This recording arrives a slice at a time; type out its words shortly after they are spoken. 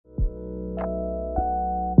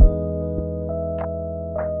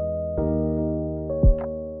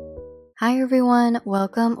Hi everyone,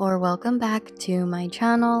 welcome back to my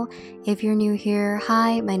channel. If you're new here,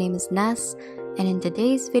 hi, my name is Ness, and in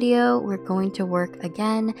today's video we're going to work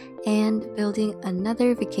again and building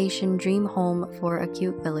another vacation dream home for a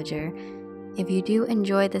cute villager. If you do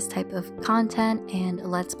enjoy this type of content and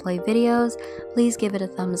let's play videos, please give it a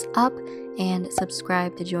thumbs up and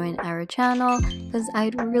subscribe to join our channel because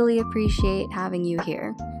I'd really appreciate having you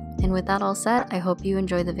here. And with that all said, I hope you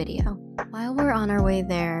enjoy the video. While we're on our way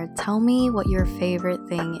there, tell me what your favorite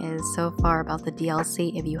thing is so far about the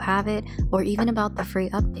DLC if you have it, or even about the free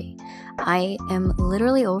update. I am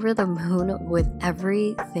literally over the moon with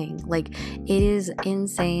everything. Like, it is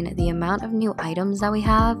insane the amount of new items that we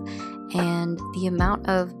have and the amount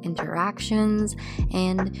of interactions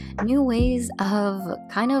and new ways of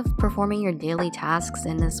kind of performing your daily tasks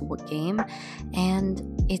in this game. And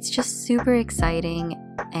it's just super exciting.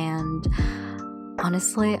 And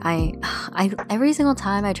honestly, I every single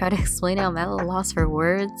time I try to explain it, I'm at a loss for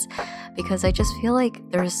words because I just feel like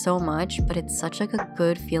there's so much, but it's such like a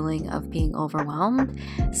good feeling of being overwhelmed.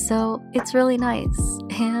 So it's really nice.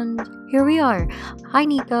 And here we are. Hi,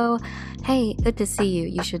 Nico. Hey, good to see you.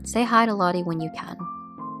 You should say hi to Lottie when you can.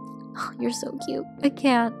 Oh, you're so cute. I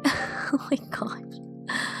can't. Oh my gosh.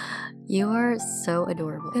 You are so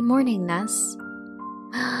adorable. Good morning, Ness.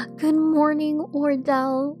 Good morning,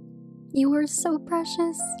 Ordell. You are so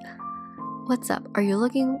precious. What's up? Are you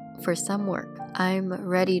looking for some work? I'm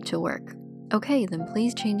ready to work. Okay, then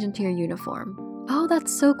please change into your uniform. Oh,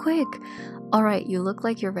 that's so quick. Alright, you look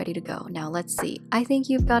like you're ready to go. Now let's see. I think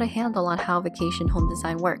you've got a handle on how vacation home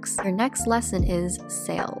design works. Your next lesson is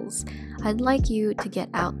sales. I'd like you to get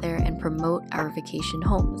out there and promote our vacation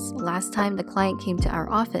homes. Last time the client came to our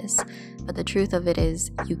office, but the truth of it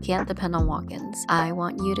is you can't depend on walk-ins. I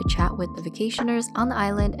want you to chat with the vacationers on the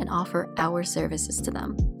island and offer our services to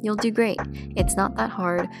them. You'll do great. It's not that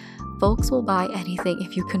hard. Folks will buy anything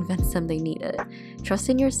if you convince them they need it. Trust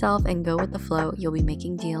in yourself and go with the flow. You'll be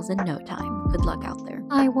making deals in no time. Good luck out there.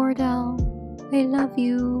 Hi, Wardell. I love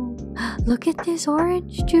you. Look at this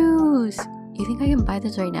orange juice. You think I can buy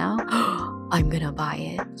this right now? I'm gonna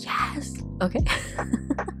buy it. Yes. Okay.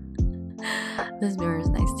 This mirror is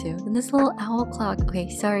nice too. And this little owl clock. Okay,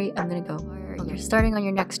 sorry, I'm gonna go. You're starting on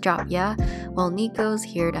your next job, yeah? Well, Nico's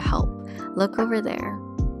here to help. Look over there.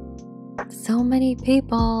 So many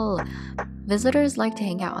people. Visitors like to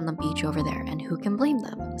hang out on the beach over there, and who can blame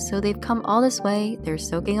them? So they've come all this way, they're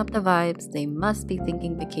soaking up the vibes, they must be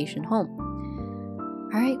thinking vacation home.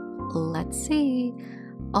 Alright, let's see.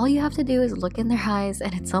 All you have to do is look in their eyes,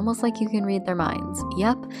 and it's almost like you can read their minds.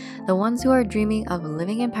 Yep, the ones who are dreaming of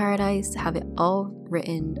living in paradise have it all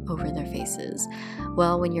written over their faces.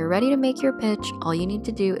 Well, when you're ready to make your pitch, all you need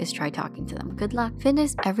to do is try talking to them. Good luck.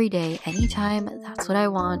 Fitness every day, anytime, that's what I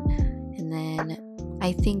want. And then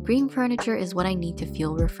I think green furniture is what I need to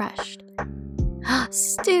feel refreshed.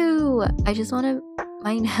 Stew! I just want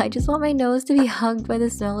my nose to be hugged by the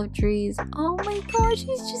smell of trees. Oh my gosh,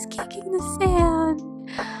 he's just kicking the sand.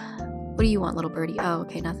 What do you want, little birdie? Oh,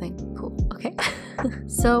 okay, nothing. Cool. Okay.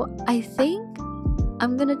 So I think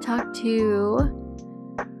I'm gonna talk to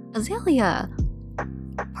Azalea.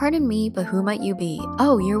 Pardon me, but who might you be?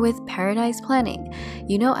 Oh, you're with Paradise Planning.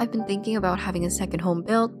 You know, I've been thinking about having a second home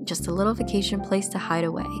built, just a little vacation place to hide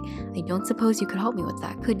away. I don't suppose you could help me with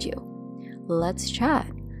that, could you? Let's chat.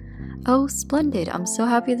 Oh, splendid. I'm so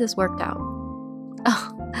happy this worked out.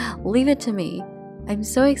 Oh, leave it to me. I'm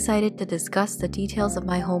so excited to discuss the details of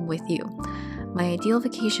my home with you. My ideal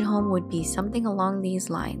vacation home would be something along these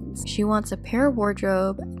lines. She wants a pair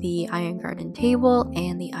wardrobe, the iron garden table,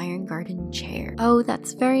 and the iron garden chair. Oh,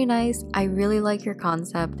 that's very nice. I really like your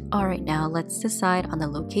concept. Alright, now let's decide on the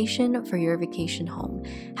location for your vacation home.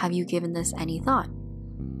 Have you given this any thought?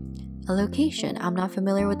 A location? I'm not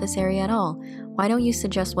familiar with this area at all. Why don't you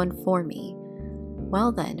suggest one for me?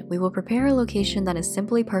 Well then, we will prepare a location that is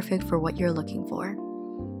simply perfect for what you're looking for.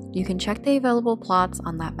 You can check the available plots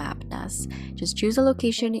on that map, Ness. Just choose a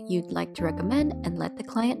location you'd like to recommend and let the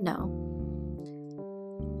client know.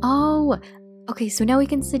 Oh, okay, so now we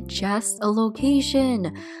can suggest a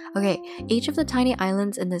location. Okay, each of the tiny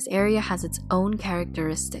islands in this area has its own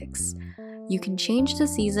characteristics. You can change the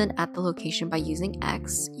season at the location by using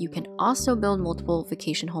X. You can also build multiple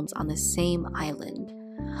vacation homes on the same island.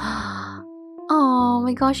 Oh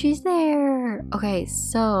my gosh, she's there. Okay,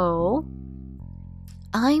 so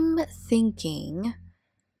I'm thinking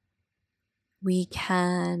we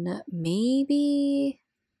can maybe...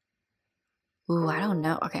 Ooh, I don't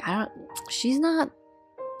know. Okay, she's not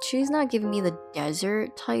giving me the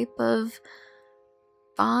desert type of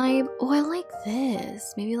vibe. Oh, I like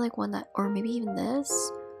this. Maybe like one that, or maybe even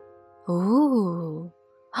this. Ooh.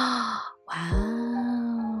 Wow.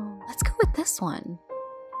 Let's go with this one.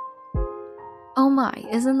 Oh my,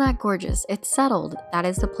 isn't that gorgeous? It's settled. That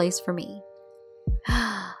is the place for me.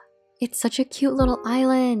 It's such a cute little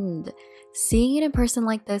island. Seeing it in person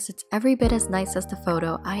like this, it's every bit as nice as the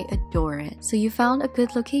photo. I adore it. So you found a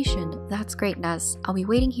good location. That's great, Ness. I'll be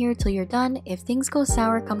waiting here till you're done. If things go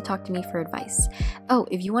sour, come talk to me for advice. Oh,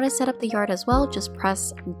 if you want to set up the yard as well, just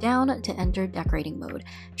press down to enter decorating mode.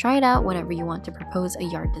 Try it out whenever you want to propose a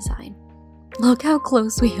yard design. Look how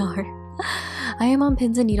close we are. I am on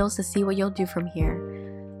pins and needles to see what you'll do from here.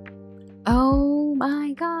 Oh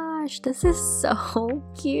my gosh, this is so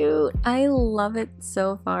cute. I love it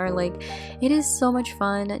so far. Like, it is so much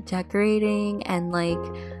fun decorating, and like,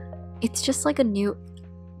 it's just like a new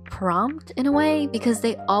prompt in a way, because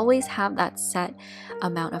they always have that set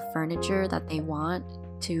amount of furniture that they want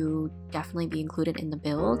to definitely be included in the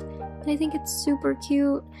build, and I think it's super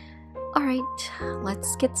cute. All right,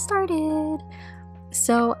 let's get started.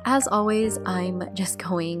 So as always, I'm just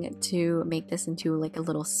going to make this into like a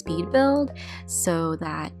little speed build so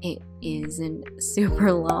that it isn't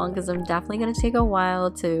super long, because I'm definitely going to take a while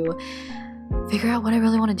to figure out what I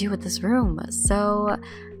really want to do with this room. So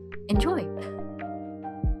enjoy.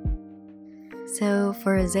 So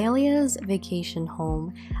for Azalea's vacation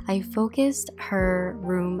home, I focused her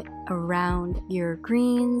room around your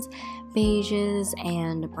greens, beiges,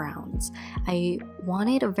 and browns. I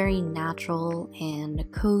wanted a very natural and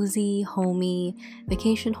cozy, homey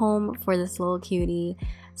vacation home for this little cutie.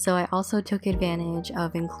 So I also took advantage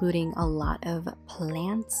of including a lot of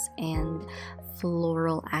plants and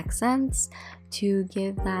floral accents to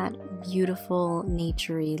give that beautiful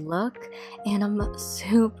naturey look, and I'm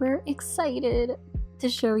super excited to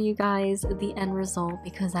show you guys the end result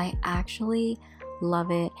because I actually love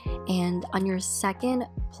it. And on your second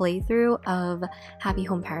playthrough of Happy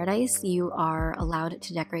Home Paradise, you are allowed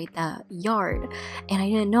to decorate the yard, and I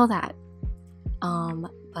didn't know that,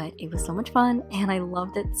 but it was so much fun and I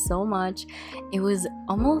loved it so much. It was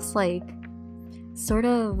almost like sort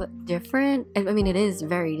of different. I mean, it is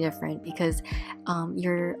very different because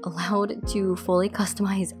you're allowed to fully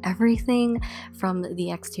customize everything from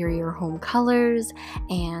the exterior home colors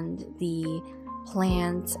and the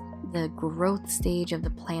plants, the growth stage of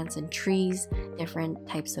the plants and trees, different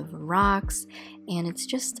types of rocks, and it's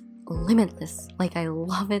just limitless. Like, I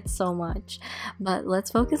love it so much. But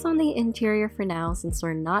let's focus on the interior for now since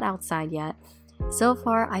we're not outside yet. So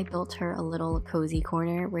far, I built her a little cozy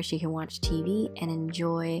corner where she can watch TV and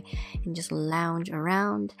enjoy and just lounge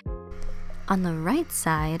around. On the right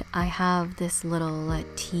side, I have this little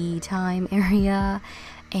tea time area,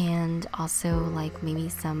 and also like maybe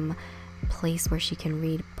some place where she can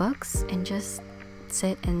read books and just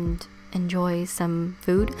sit and enjoy some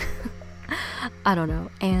food. I don't know.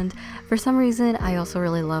 And for some reason, I also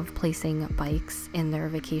really love placing bikes in their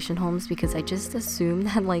vacation homes because I just assume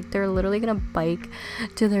that like they're literally gonna bike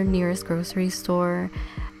to their nearest grocery store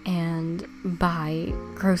and buy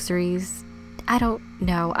groceries. I don't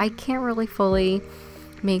know. I can't really fully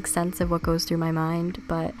make sense of what goes through my mind,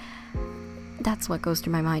 but that's what goes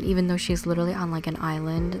through my mind, even though she's literally on like an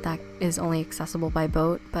island that is only accessible by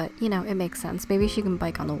boat. But you know, it makes sense. Maybe she can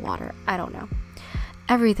bike on the water. I don't know.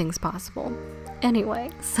 Everything's possible. Anyway,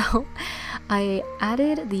 so I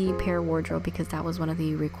added the pair wardrobe because that was one of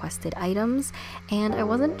the requested items, and I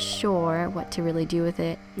wasn't sure what to really do with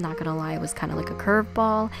it. Not gonna lie, it was kind of like a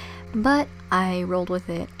curveball, but I rolled with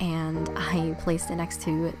it and I placed it next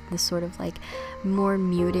to this sort of like more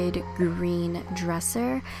muted green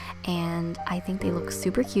dresser, and I think they look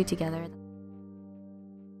super cute together.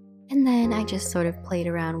 And then I just sort of played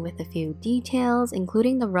around with a few details,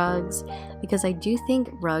 including the rugs, because I do think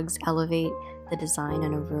rugs elevate the design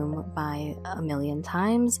in a room by a million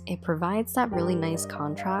times. It provides that really nice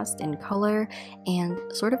contrast in color and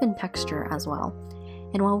sort of in texture as well.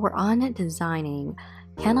 And while we're on designing,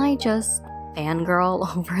 can I just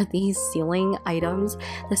fangirl over these ceiling items?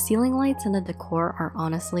 The ceiling lights and the decor are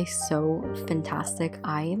honestly so fantastic.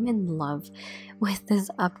 I am in love with this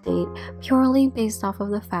update purely based off of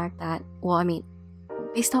the fact that, well, I mean,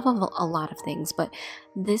 based off of a lot of things, but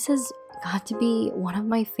this has got to be one of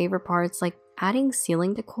my favorite parts. Like, adding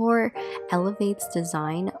ceiling decor elevates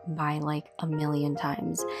design by like a million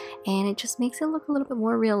times, and it just makes it look a little bit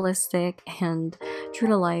more realistic and true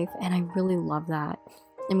to life, and I really love that.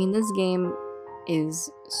 I mean, this game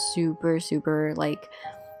is super like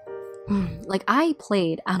I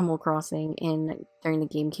played Animal Crossing during the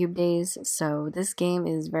GameCube days, so this game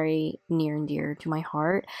is very near and dear to my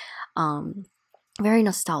heart. very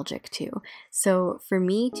nostalgic too. So for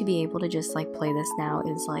me to be able to just like play this now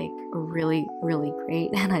is like really really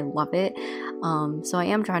great and I love it. So I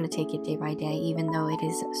am trying to take it day by day, even though it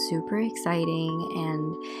is super exciting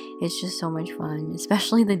and it's just so much fun,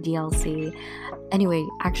 especially the DLC. Anyway,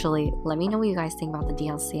 actually, let me know what you guys think about the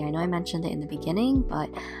DLC. I know I mentioned it in the beginning, but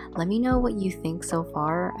let me know what you think so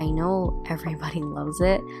far. I know everybody loves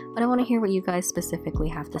it, but I want to hear what you guys specifically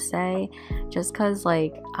have to say, just because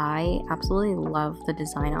like I absolutely love the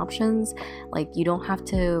design options. Like you don't have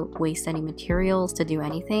to waste any materials to do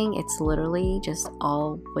anything. It's literally just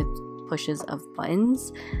all with pushes of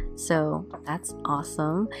buttons. So that's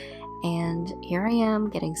awesome. And here I am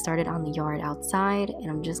getting started on the yard outside, and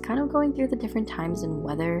I'm just kind of going through the different times and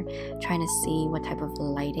weather, trying to see what type of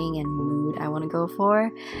lighting and mood I want to go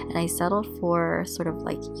for. And I settled for sort of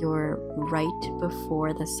like your right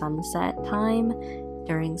before the sunset time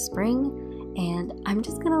during spring. And I'm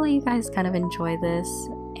just gonna let you guys kind of enjoy this,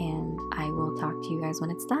 and I will talk to you guys when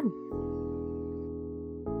it's done.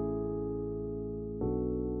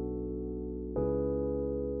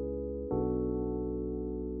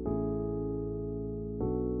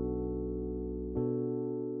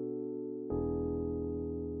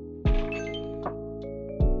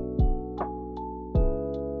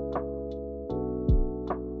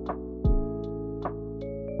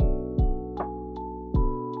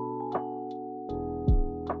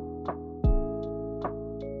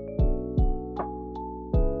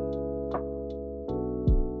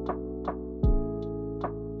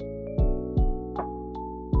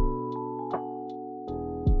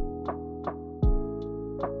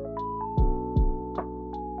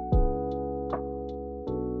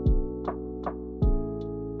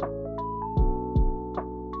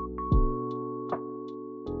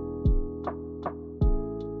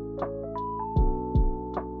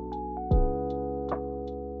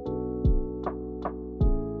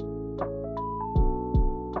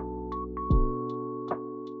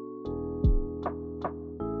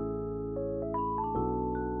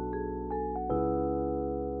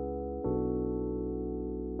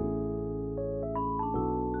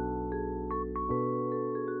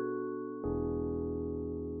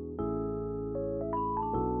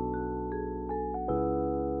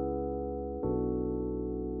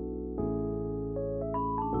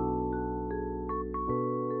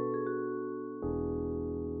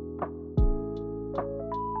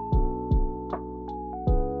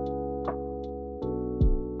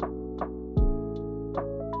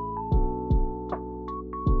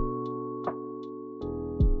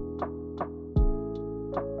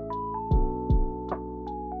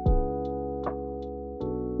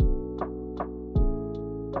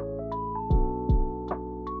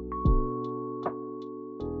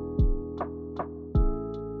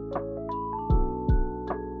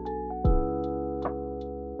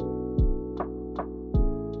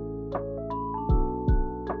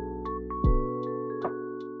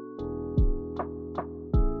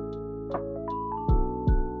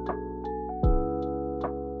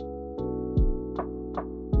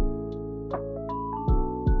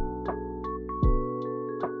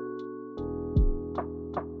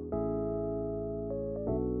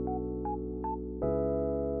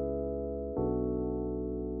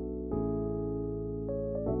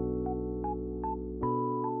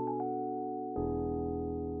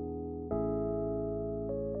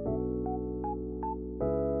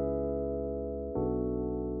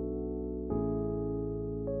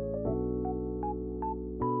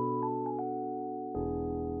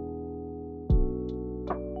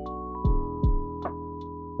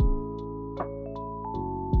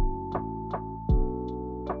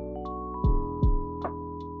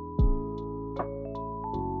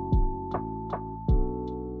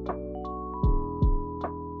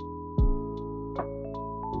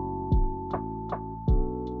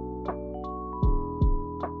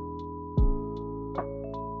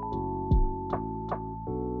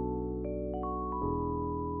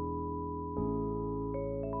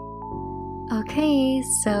 Okay,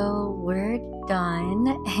 so we're done,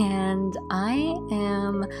 and I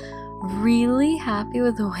am really happy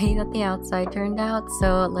with the way that the outside turned out.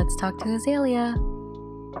 So let's talk to Azalea.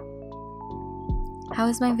 How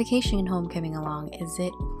is my vacation home coming along? Is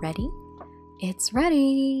it ready? It's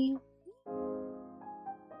ready!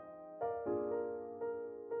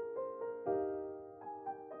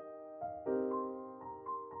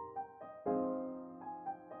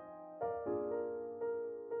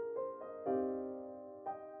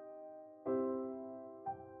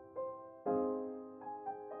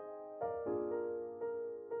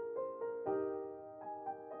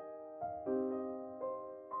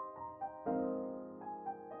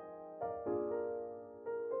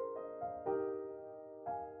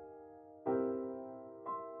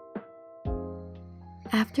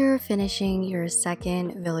 After finishing your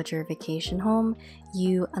second villager vacation home,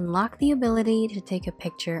 you unlock the ability to take a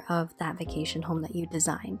picture of that vacation home that you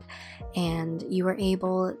designed. And you are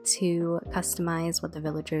able to customize what the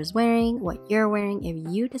villager is wearing, what you're wearing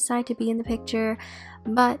if you decide to be in the picture.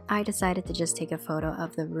 But I decided to just take a photo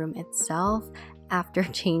of the room itself after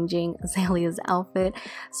changing Azalea's outfit,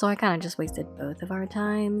 so I kind of just wasted both of our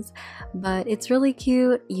times. But it's really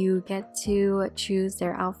cute. You get to choose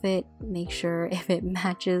their outfit, make sure if it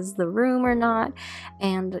matches the room or not,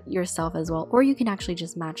 and yourself as well, or you can actually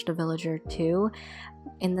just match the villager too.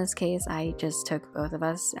 In this case, I just took both of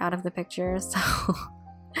us out of the picture, so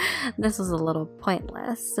this was a little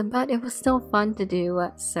pointless, but it was still fun to do.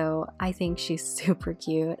 So I think she's super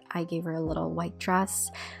cute. I gave her a little white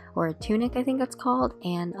dress, or a tunic I think it's called,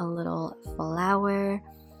 and a little flower.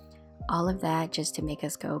 All of that just to make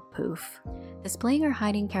us go poof. Displaying or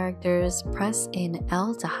hiding characters, press in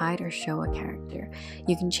L to hide or show a character.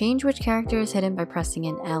 You can change which character is hidden by pressing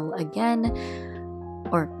in L again,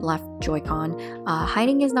 or left Joy-Con.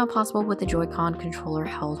 Hiding is now possible with the Joy-Con controller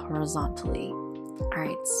held horizontally.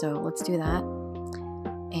 Alright, so let's do that.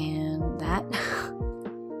 And that.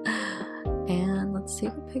 And let's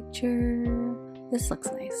take a picture. This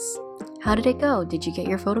looks nice. How did it go? Did you get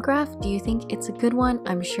your photograph? Do you think it's a good one?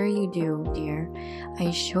 I'm sure you do, dear.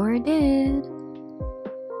 I sure did.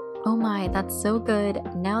 Oh my, that's so good.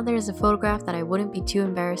 Now there's a photograph that I wouldn't be too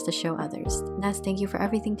embarrassed to show others. Ness, thank you for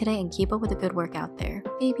everything today and keep up with the good work out there.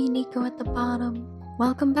 Baby Nico at the bottom.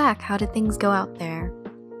 Welcome back. How did things go out there?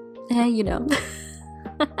 You know.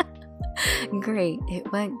 Great.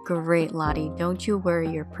 It went great, Lottie. Don't you worry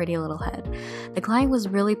your pretty little head. The client was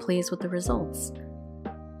really pleased with the results.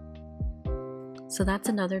 So that's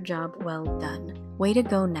another job well done. Way to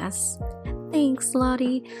go, Ness. Thanks,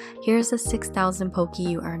 Lottie. Here's the 6,000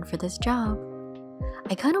 Poki you earned for this job.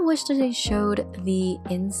 I kind of wish that they showed the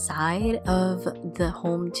inside of the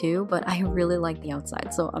home too, but I really like the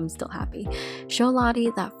outside, so I'm still happy. Show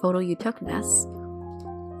Lottie that photo you took, Ness.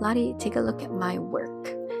 Lottie, take a look at my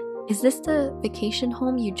work. Is this the vacation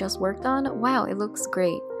home you just worked on? Wow, it looks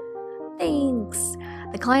great. Thanks.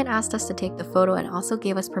 The client asked us to take the photo and also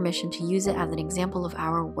gave us permission to use it as an example of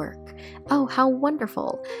our work. Oh, how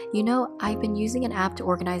wonderful. You know, I've been using an app to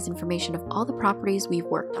organize information of all the properties we've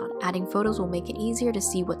worked on. Adding photos will make it easier to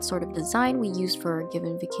see what sort of design we used for a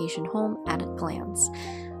given vacation home at a glance.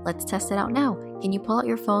 Let's test it out now. Can you pull out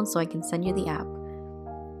your phone so I can send you the app?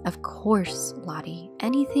 Of course, Lottie.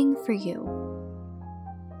 Anything for you.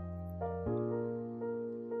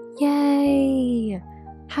 Yay!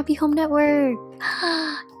 Happy Home Network!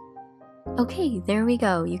 Okay, there we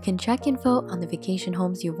go. You can check info on the vacation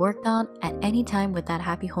homes you've worked on at any time with that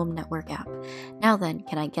Happy Home Network app. Now then,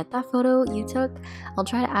 can I get that photo you took? I'll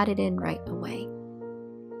try to add it in right away.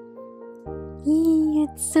 Eee,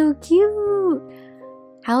 it's so cute!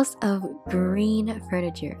 House of green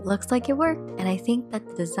furniture. Looks like it worked, and I think that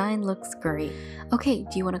the design looks great. Okay,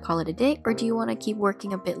 do you want to call it a day, or do you want to keep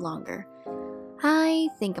working a bit longer? I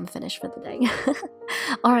think I'm finished for the day.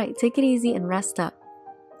 Alright, take it easy and rest up.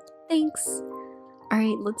 Thanks.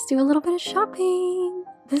 Alright, let's do a little bit of shopping.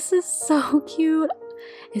 This is so cute.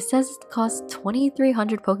 It says it costs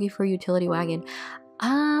 2,300 Poki for a utility wagon.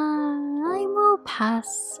 I will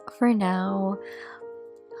pass for now.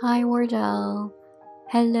 Hi, Wardell.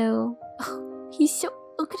 Hello. Oh, he's so...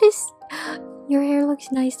 Look at this. Your hair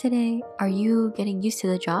looks nice today. Are you getting used to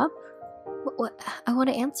the job? What? I want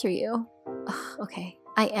to answer you. Okay,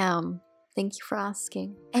 I am. Thank you for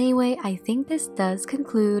asking. Anyway, I think this does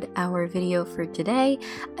conclude our video for today.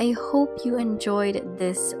 I hope you enjoyed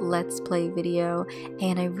this Let's Play video,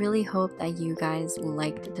 and I really hope that you guys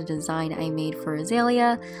liked the design I made for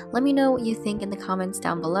Azalea. Let me know what you think in the comments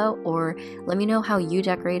down below, or let me know how you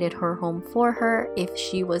decorated her home for her if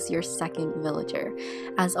she was your second villager.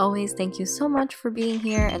 As always, thank you so much for being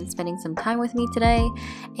here and spending some time with me today,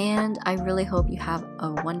 and I really hope you have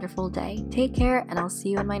a wonderful day. Take care, and I'll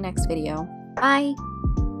see you in my next video. Bye!